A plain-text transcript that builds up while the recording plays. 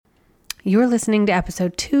You're listening to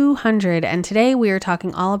episode 200, and today we are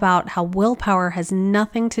talking all about how willpower has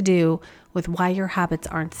nothing to do with why your habits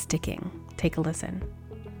aren't sticking. Take a listen.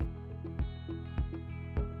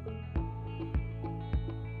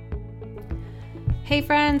 Hey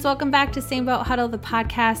friends, welcome back to Same Boat Huddle, the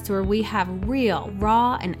podcast where we have real,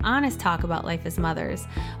 raw, and honest talk about life as mothers.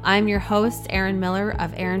 I'm your host, Erin Miller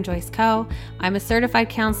of Erin Joyce Co. I'm a certified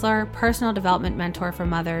counselor, personal development mentor for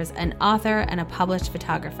mothers, an author, and a published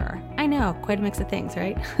photographer. I know, quite a mix of things,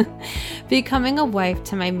 right? Becoming a wife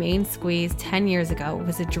to my main squeeze 10 years ago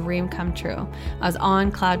was a dream come true. I was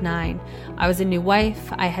on cloud nine. I was a new wife.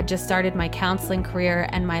 I had just started my counseling career,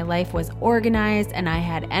 and my life was organized, and I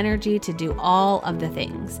had energy to do all of the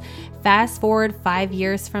things. Fast forward 5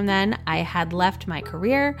 years from then, I had left my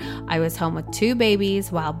career. I was home with 2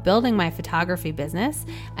 babies while building my photography business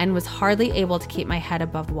and was hardly able to keep my head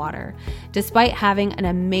above water. Despite having an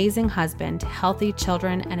amazing husband, healthy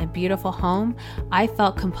children, and a beautiful home, I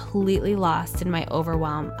felt completely lost in my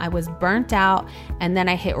overwhelm. I was burnt out, and then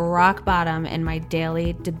I hit rock bottom in my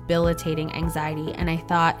daily debilitating anxiety, and I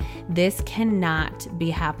thought, this cannot be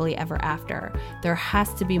happily ever after. There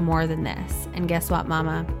has to be more than this. And guess what,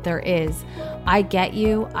 mama? There is. I get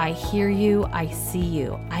you, I hear you, I see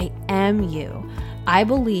you, I am you. I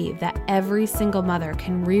believe that every single mother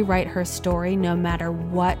can rewrite her story no matter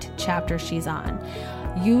what chapter she's on.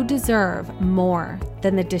 You deserve more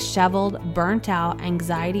than the disheveled, burnt out,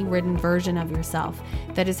 anxiety-ridden version of yourself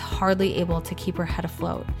that is hardly able to keep her head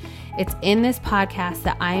afloat. It's in this podcast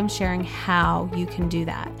that I am sharing how you can do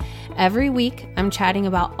that. Every week, I'm chatting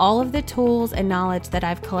about all of the tools and knowledge that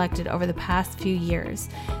I've collected over the past few years.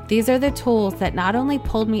 These are the tools that not only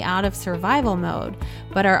pulled me out of survival mode,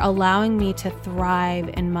 but are allowing me to thrive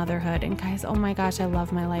in motherhood. And guys, oh my gosh, I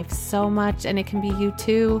love my life so much, and it can be you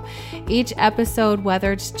too. Each episode,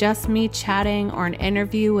 whether it's just me chatting or an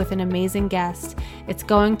interview with an amazing guest, it's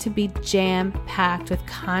going to be jam-packed with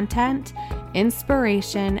content,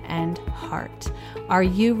 inspiration, and heart. Are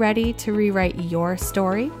you ready to rewrite your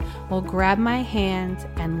story? Well, grab my hand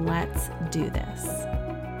and let's do this.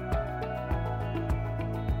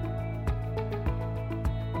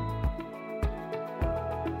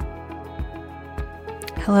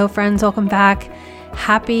 Hello, friends. Welcome back.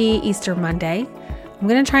 Happy Easter Monday. I'm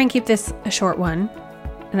going to try and keep this a short one,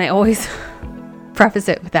 and I always preface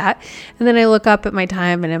it with that. And then I look up at my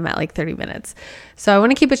time and I'm at like 30 minutes. So I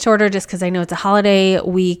want to keep it shorter just because I know it's a holiday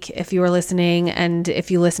week if you are listening. And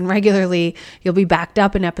if you listen regularly, you'll be backed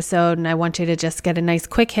up an episode. And I want you to just get a nice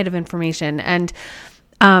quick hit of information. And,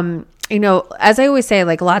 as I always say,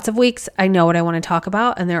 like lots of weeks, I know what I want to talk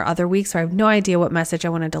about. And there are other weeks where I have no idea what message I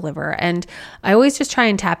want to deliver. And I always just try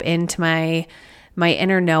and tap into my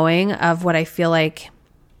inner knowing of what I feel like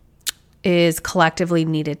is collectively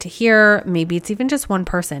needed to hear. Maybe it's even just one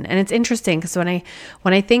person. And it's interesting because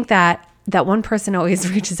when I think that one person always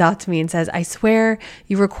reaches out to me and says, I swear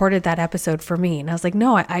you recorded that episode for me. And I was like,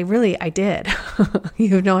 no, I did. You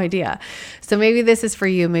have no idea. So maybe this is for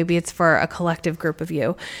you. Maybe it's for a collective group of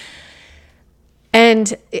you.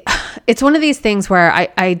 And it's one of these things where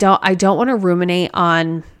I don't want to ruminate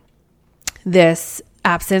on this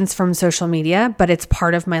absence from social media, but it's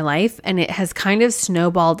part of my life, and it has kind of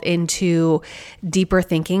snowballed into deeper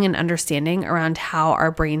thinking and understanding around how our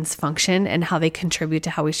brains function and how they contribute to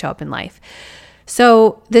how we show up in life.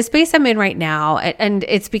 So the space I'm in right now, and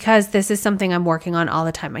it's because this is something I'm working on all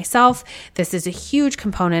the time myself. This is a huge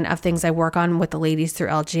component of things I work on with the ladies through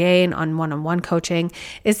LGA and on one-on-one coaching,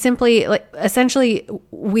 is simply like, essentially,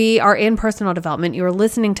 we are in personal development. You are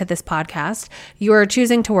listening to this podcast. You are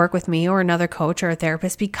choosing to work with me or another coach or a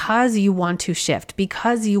therapist because you want to shift,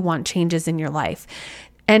 because you want changes in your life.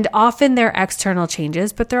 And often they're external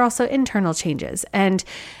changes, but they're also internal changes.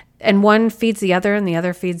 And one feeds the other and the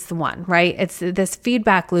other feeds the one, right? It's this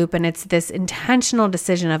feedback loop, and it's this intentional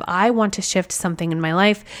decision of I want to shift something in my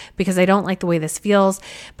life because I don't like the way this feels.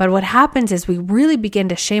 But what happens is we really begin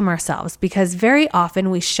to shame ourselves because very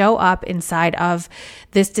often we show up inside of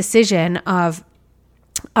this decision of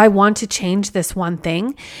I want to change this one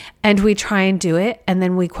thing, and we try and do it, and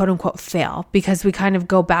then we quote unquote fail because we kind of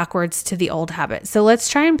go backwards to the old habit. So let's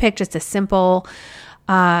try and pick just a simple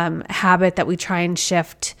habit that we try and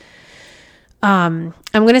shift. I'm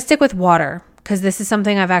going to stick with water because this is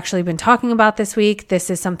something I've actually been talking about this week. This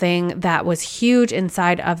is something that was huge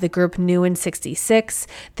inside of the group New in 66.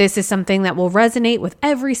 This is something that will resonate with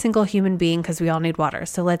every single human being because we all need water.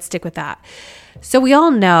 So let's stick with that. So we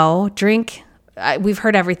all know, we've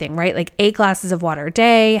heard everything, right? Like 8 glasses of water a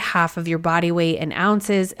day, half of your body weight in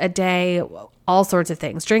ounces a day, all sorts of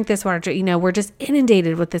things. Drink this water. We're just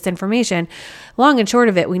inundated with this information. Long and short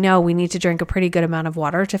of it, we know we need to drink a pretty good amount of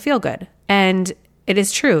water to feel good. And it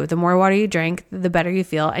is true. The more water you drink, the better you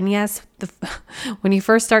feel. And yes, when you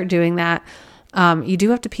first start doing that, you do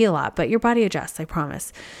have to pee a lot, but your body adjusts, I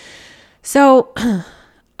promise. So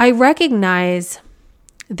I recognize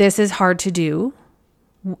this is hard to do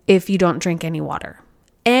if you don't drink any water.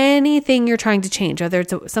 Anything you're trying to change, whether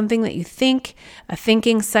it's something that you think, a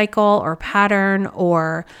thinking cycle or pattern,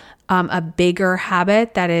 or a bigger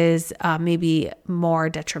habit that is maybe more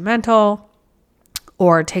detrimental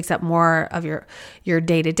or takes up more of your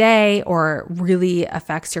day-to-day or really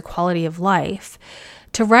affects your quality of life,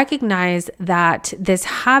 to recognize that this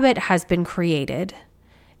habit has been created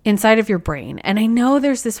inside of your brain. And I know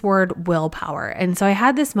there's this word willpower. And so I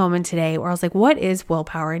had this moment today where I was like, what is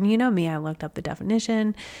willpower? And you know me, I looked up the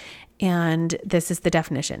definition, and this is the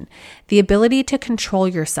definition: the ability to control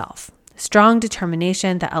yourself, strong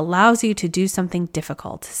determination that allows you to do something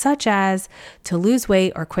difficult, such as to lose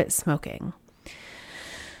weight or quit smoking.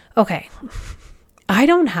 Okay, I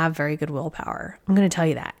don't have very good willpower. I'm going to tell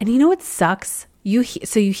you that. And you know what sucks?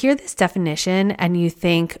 So you hear this definition and you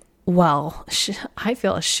think, well, I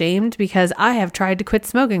feel ashamed because I have tried to quit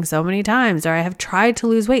smoking so many times, or I have tried to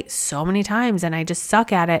lose weight so many times and I just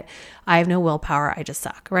suck at it. I have no willpower. I just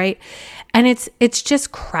suck, right? And it's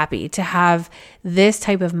just crappy to have this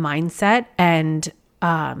type of mindset and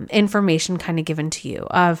information kind of given to you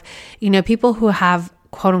of, people who have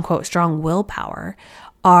quote unquote strong willpower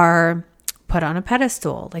are put on a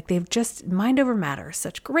pedestal. Like they've just mind over matter,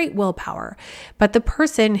 such great willpower. But the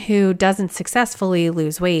person who doesn't successfully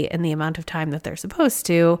lose weight in the amount of time that they're supposed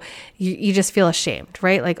to, you just feel ashamed,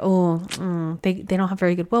 right? Like, they don't have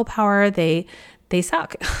very good willpower. They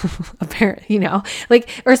suck, apparently,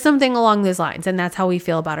 or something along those lines. And that's how we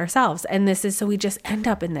feel about ourselves. And so we just end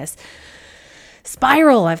up in this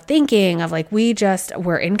spiral of thinking of like,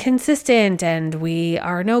 we're inconsistent and we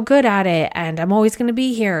are no good at it. And I'm always going to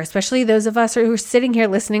be here, especially those of us who are sitting here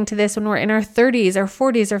listening to this when we're in our 30s or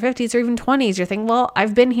 40s or 50s or even 20s. You're thinking, well,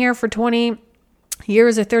 I've been here for 20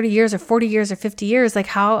 years or 30 years or 40 years or 50 years. Like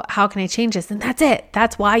how can I change this? And that's it.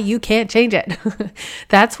 That's why you can't change it.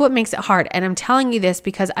 That's what makes it hard. And I'm telling you this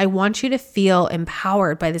because I want you to feel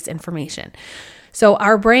empowered by this information. So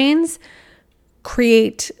our brains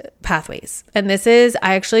create pathways. And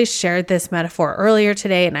I actually shared this metaphor earlier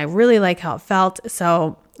today and I really like how it felt.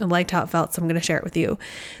 So I'm going to share it with you.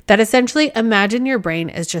 That essentially, imagine your brain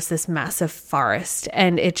as just this massive forest,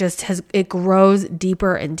 and it grows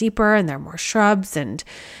deeper and deeper, and there are more shrubs and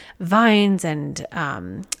vines, and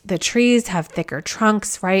the trees have thicker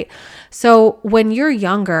trunks, right? So when you're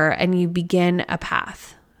younger and you begin a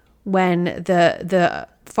path, when the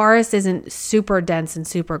forest isn't super dense and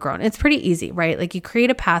super grown, it's pretty easy, right? Like you create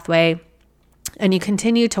a pathway and you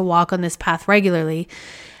continue to walk on this path regularly.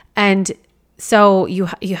 And so you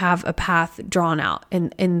have a path drawn out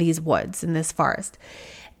in these woods, in this forest.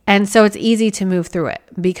 And so it's easy to move through it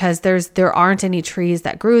because there aren't any trees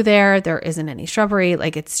that grew there. There isn't any shrubbery.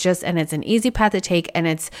 Like it's an easy path to take, and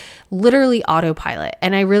it's literally autopilot.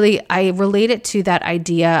 And I relate it to that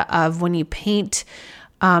idea of when you paint,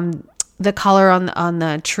 the color on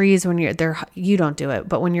the trees when you're there. You don't do it,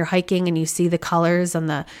 but when you're hiking and you see the colors on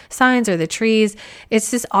the signs or the trees,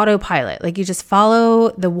 it's just autopilot. Like you just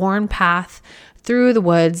follow the worn path through the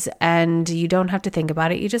woods and you don't have to think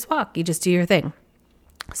about it. You just walk, you just do your thing.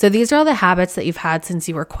 So these are all the habits that you've had since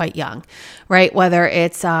you were quite young, right? Whether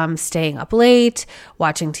it's staying up late,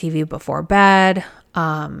 watching TV before bed,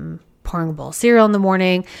 pouring a bowl of cereal in the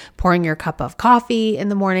morning, pouring your cup of coffee in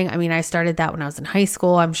the morning. I mean, I started that when I was in high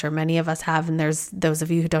school. I'm sure many of us have, and there's those of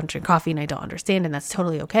you who don't drink coffee and I don't understand, and that's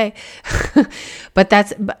totally okay. But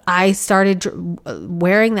I started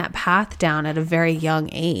wearing that path down at a very young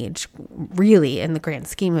age, really, in the grand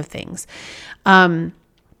scheme of things.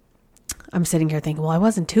 I'm sitting here thinking, well, I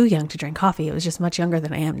wasn't too young to drink coffee. It was just much younger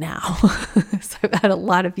than I am now. So I've had a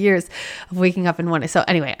lot of years of waking up and wanting. So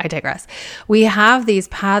anyway, I digress. We have these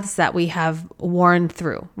paths that we have worn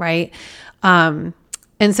through, right? And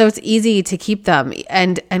so it's easy to keep them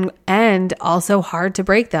and also hard to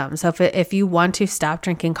break them. So if you want to stop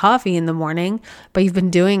drinking coffee in the morning, but you've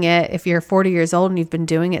been doing it, if you're 40 years old and you've been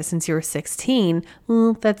doing it since you were 16,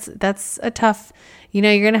 well, that's a tough, you're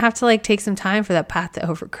going to have to take some time for that path to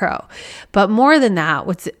overgrow. But more than that,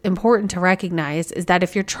 what's important to recognize is that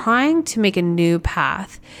if you're trying to make a new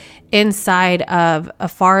path inside of a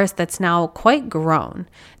forest that's now quite grown,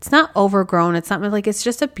 it's not overgrown. It's not it's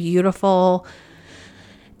just a beautiful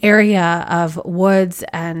area of woods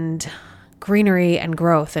and greenery and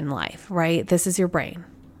growth in life, right? This is your brain.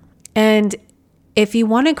 And if you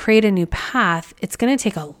want to create a new path, it's going to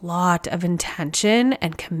take a lot of intention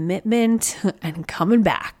and commitment and coming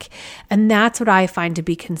back. And that's what I find to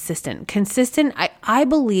be consistent. Consistent, I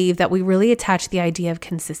believe that we really attach the idea of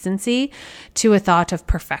consistency to a thought of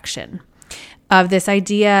perfection, of this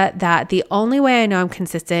idea that the only way I know I'm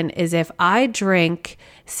consistent is if I drink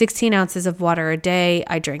 16 ounces of water a day,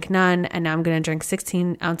 I drink none, and now I'm going to drink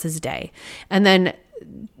 16 ounces a day. And then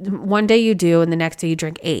one day you do, and the next day you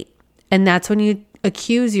drink 8. And that's when you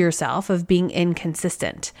accuse yourself of being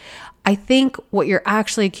inconsistent. I think what you're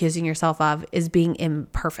actually accusing yourself of is being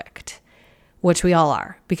imperfect, which we all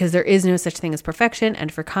are, because there is no such thing as perfection. And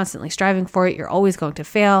if you're constantly striving for it, you're always going to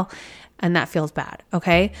fail. And that feels bad.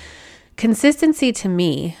 Okay. Consistency to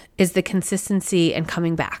me is the consistency and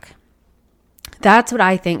coming back. That's what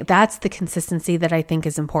I think. That's the consistency that I think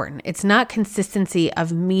is important. It's not consistency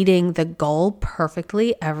of meeting the goal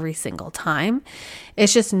perfectly every single time.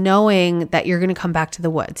 It's just knowing that you're going to come back to the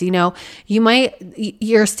woods.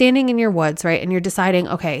 You're standing in your woods, right? And you're deciding,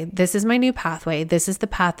 okay, this is my new pathway. This is the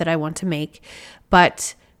path that I want to make.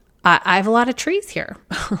 But I have a lot of trees here.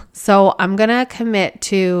 So I'm going to commit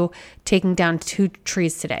to taking down 2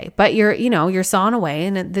 trees today. But you're sawing away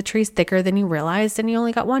and the tree's thicker than you realized and you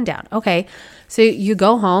only got 1 down. Okay. So you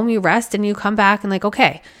go home, you rest, and you come back and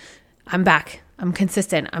okay, I'm back. I'm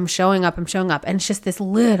consistent. I'm showing up. And it's just this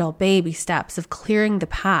little baby steps of clearing the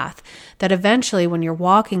path that eventually when you're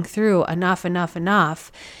walking through enough,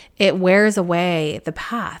 it wears away the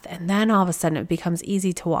path. And then all of a sudden it becomes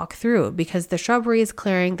easy to walk through because the shrubbery is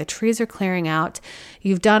clearing, the trees are clearing out.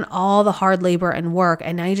 You've done all the hard labor and work.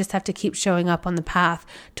 And now you just have to keep showing up on the path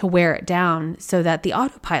to wear it down so that the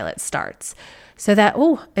autopilot starts, so that,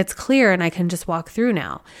 it's clear and I can just walk through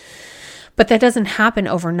now. But that doesn't happen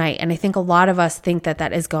overnight. And I think a lot of us think that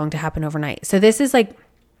that is going to happen overnight. So this is like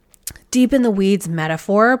deep in the weeds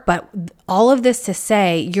metaphor, but all of this to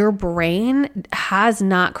say your brain has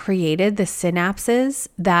not created the synapses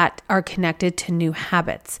that are connected to new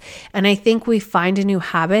habits. And I think we find a new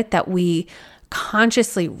habit that we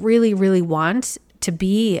consciously really, really want to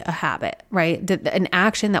be a habit, right? An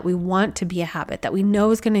action that we want to be a habit, that we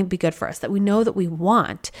know is going to be good for us, that we know that we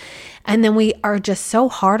want. And then we are just so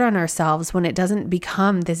hard on ourselves when it doesn't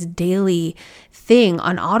become this daily thing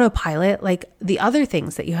on autopilot, like the other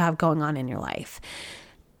things that you have going on in your life.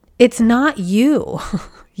 It's not you.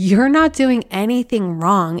 You're not doing anything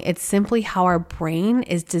wrong. It's simply how our brain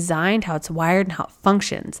is designed, how it's wired, and how it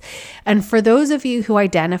functions. And for those of you who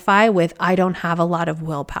identify with, I don't have a lot of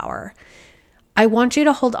willpower, I want you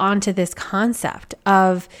to hold on to this concept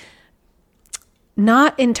of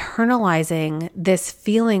not internalizing this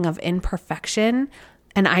feeling of imperfection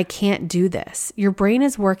and I can't do this. Your brain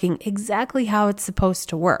is working exactly how it's supposed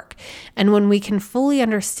to work. And when we can fully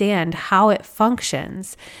understand how it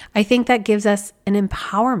functions, I think that gives us an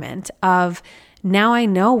empowerment of now I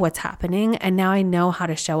know what's happening and now I know how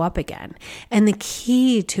to show up again. And the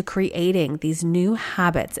key to creating these new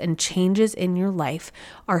habits and changes in your life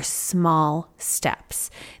are small steps.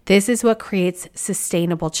 This is what creates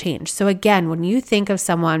sustainable change. So again, when you think of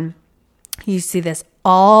someone, you see this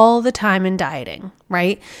all the time in dieting,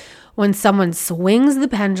 right? When someone swings the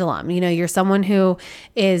pendulum, you're someone who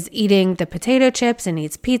is eating the potato chips and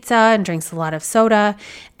eats pizza and drinks a lot of soda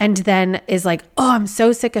and then is like, oh, I'm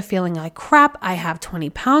so sick of feeling like crap. I have 20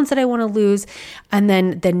 pounds that I want to lose. And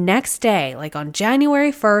then the next day, like on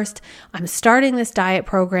January 1st, I'm starting this diet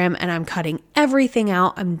program and I'm cutting everything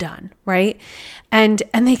out. I'm done, right? And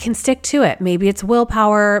they can stick to it. Maybe it's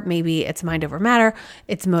willpower, maybe it's mind over matter,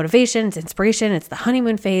 it's motivation, it's inspiration, it's the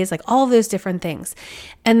honeymoon phase, like all of those different things.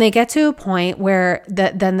 And they get to a point where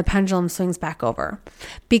then the pendulum swings back over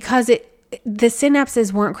because the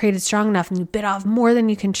synapses weren't created strong enough and you bit off more than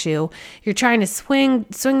you can chew. You're trying to swing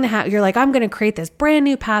the hat. You're like, I'm going to create this brand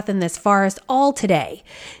new path in this forest all today.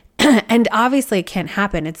 And obviously it can't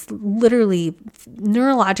happen. It's literally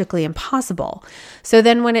neurologically impossible. So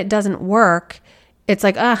then when it doesn't work, it's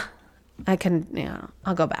like, I can,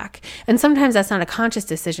 I'll go back. And sometimes that's not a conscious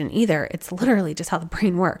decision either. It's literally just how the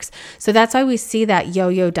brain works. So that's why we see that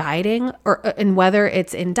yo-yo dieting, and whether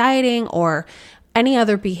it's in dieting or any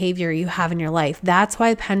other behavior you have in your life, that's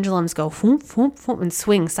why pendulums go whoop, whoop, whoop, and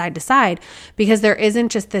swing side to side, because there isn't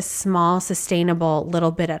just this small, sustainable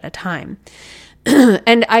little bit at a time.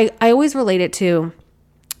 And I always relate it to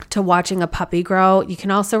watching a puppy grow. You can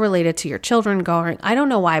also relate it to your children growing. I don't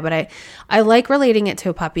know why, but I like relating it to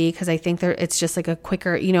a puppy because I think it's just like a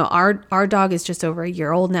quicker, our dog is just over a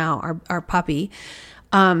year old now, our puppy.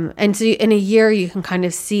 And so in a year you can kind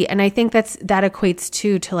of see, and I think that equates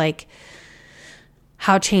to like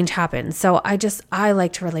how change happens. So I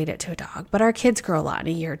like to relate it to a dog, but our kids grow a lot in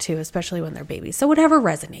a year or two, especially when they're babies. So whatever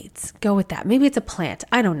resonates, go with that. Maybe it's a plant.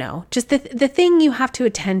 I don't know. Just the thing you have to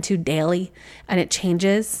attend to daily and it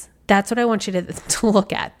changes. That's what I want you to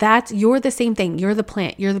look at. You're the same thing. You're the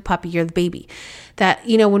plant, you're the puppy, you're the baby. That,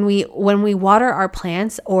 when we water our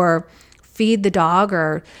plants or feed the dog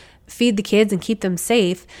or feed the kids and keep them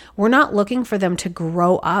safe, we're not looking for them to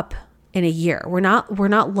grow up in a year. We're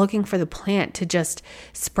not looking for the plant to just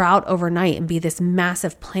sprout overnight and be this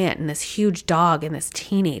massive plant and this huge dog and this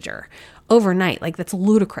teenager overnight. Like, that's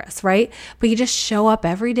ludicrous, right? But you just show up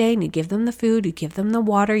every day and you give them the food, you give them the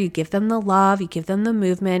water, you give them the love, you give them the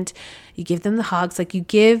movement, you give them the hugs. Like, you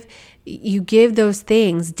give those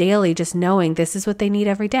things daily, just knowing this is what they need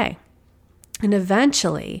every day. And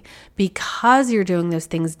eventually, because you're doing those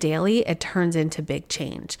things daily, it turns into big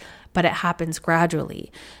change, but it happens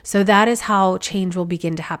gradually. So that is how change will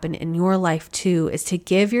begin to happen in your life too, is to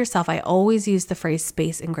give yourself, I always use the phrase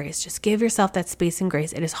space and grace. Just give yourself that space and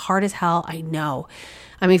grace. It is hard as hell, I know.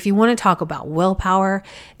 I mean, if you want to talk about willpower,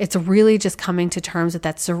 it's really just coming to terms with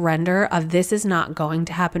that surrender of this is not going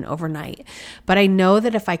to happen overnight. But I know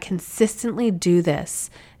that if I consistently do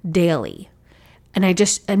this daily,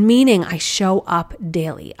 and meaning I show up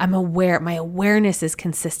daily. I'm aware, my awareness is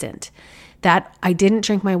consistent that I didn't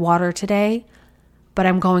drink my water today, but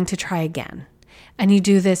I'm going to try again. And you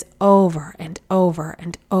do this over and over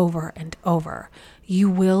and over and over. You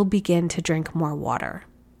will begin to drink more water,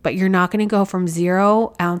 but you're not going to go from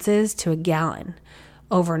 0 ounces to a gallon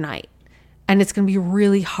overnight. And it's going to be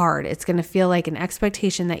really hard. It's going to feel like an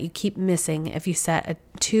expectation that you keep missing if you set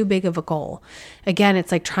too big of a goal. Again,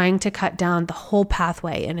 it's like trying to cut down the whole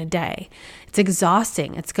pathway in a day. It's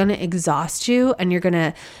exhausting. It's going to exhaust you, and you're going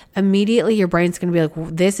to immediately, your brain's going to be like,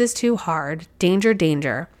 this is too hard. Danger,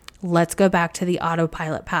 danger. Let's go back to the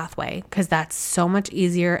autopilot pathway because that's so much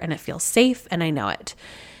easier and it feels safe and I know it.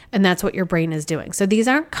 And that's what your brain is doing. So these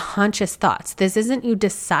aren't conscious thoughts. This isn't you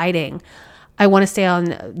deciding, I want to stay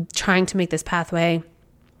on trying to make this pathway,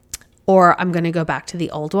 or I'm going to go back to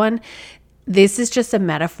the old one. This is just a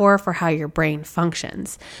metaphor for how your brain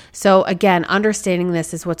functions. So again, understanding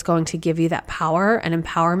this is what's going to give you that power and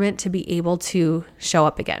empowerment to be able to show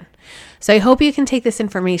up again. So I hope you can take this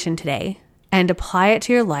information today and apply it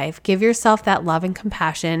to your life. Give yourself that love and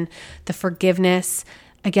compassion, the forgiveness,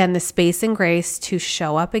 again, the space and grace to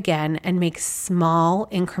show up again and make small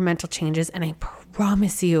incremental changes. And I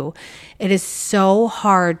promise you, it is so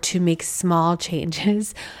hard to make small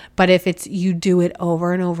changes, but if you do it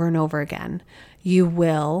over and over and over again, you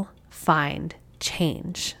will find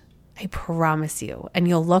change. I promise you. And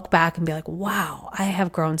you'll look back and be like, wow, I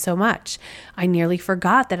have grown so much. I nearly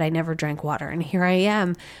forgot that I never drank water. And here I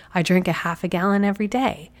am. I drink a half a gallon every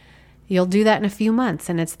day. You'll do that in a few months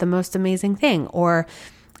and it's the most amazing thing. Or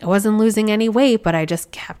I wasn't losing any weight, but I just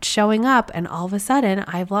kept showing up and all of a sudden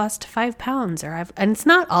I've lost 5 pounds and it's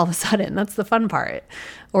not all of a sudden, that's the fun part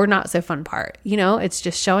or not so fun part. It's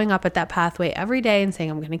just showing up at that pathway every day and saying,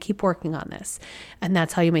 I'm going to keep working on this. And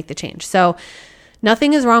that's how you make the change. So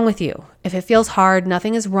nothing is wrong with you. If it feels hard,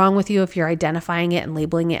 nothing is wrong with you if you're identifying it and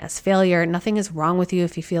labeling it as failure. Nothing is wrong with you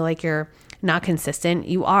if you feel like you're not consistent.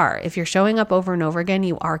 You are. If you're showing up over and over again,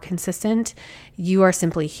 you are consistent. You are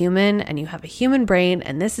simply human and you have a human brain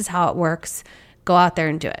and this is how it works. Go out there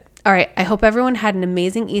and do it. All right. I hope everyone had an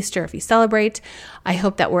amazing Easter if you celebrate. I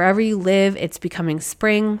hope that wherever you live, it's becoming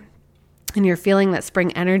spring and you're feeling that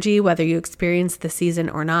spring energy, whether you experience the season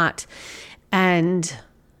or not. And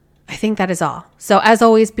I think that is all. So as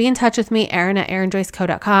always, be in touch with me, Erin at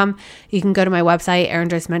erinjoyceco.com. You can go to my website,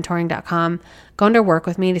 erinjoycementoring.com. Go under work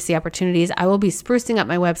with me to see opportunities. I will be sprucing up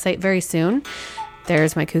my website very soon.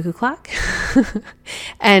 There's my cuckoo clock.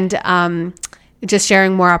 And just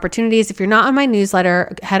sharing more opportunities. If you're not on my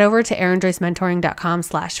newsletter, head over to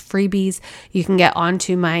erinjoycementoring.com/freebies. You can get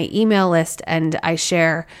onto my email list and I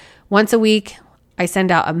share once a week. I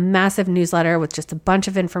send out a massive newsletter with just a bunch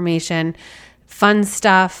of information, fun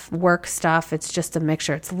stuff, work stuff. It's just a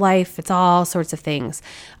mixture. It's life. It's all sorts of things.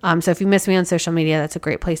 So if you miss me on social media, that's a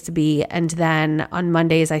great place to be. And then on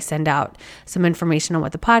Mondays, I send out some information on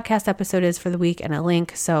what the podcast episode is for the week and a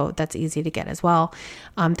link. So that's easy to get as well.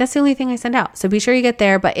 That's the only thing I send out. So be sure you get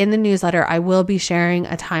there. But in the newsletter, I will be sharing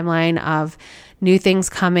a timeline of new things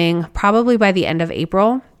coming probably by the end of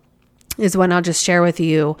April is when I'll just share with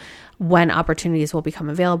you when opportunities will become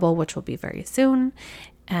available, which will be very soon.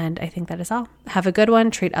 And I think that is all. Have a good one.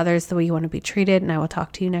 Treat others the way you want to be treated. And I will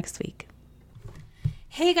talk to you next week.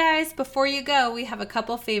 Hey guys, before you go, we have a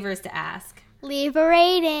couple favors to ask. Leave a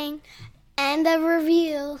rating and a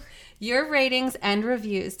review. Your ratings and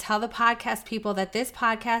reviews tell the podcast people that this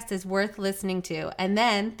podcast is worth listening to, and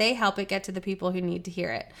then they help it get to the people who need to hear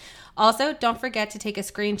it. Also, don't forget to take a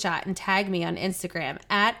screenshot and tag me on Instagram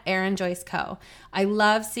at Erin Joyce Co. I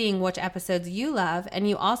love seeing which episodes you love, and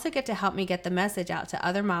you also get to help me get the message out to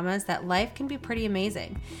other mamas that life can be pretty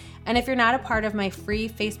amazing. And if you're not a part of my free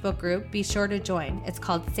Facebook group, be sure to join. It's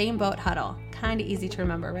called Same Boat Huddle. Kind of easy to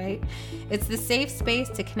remember, right? It's the safe space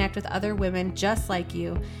to connect with other women just like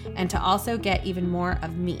you and to also get even more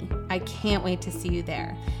of me. I can't wait to see you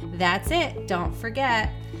there. That's it. Don't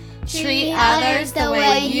forget. Treat others the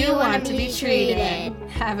way you want to be treated.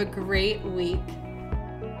 Have a great week.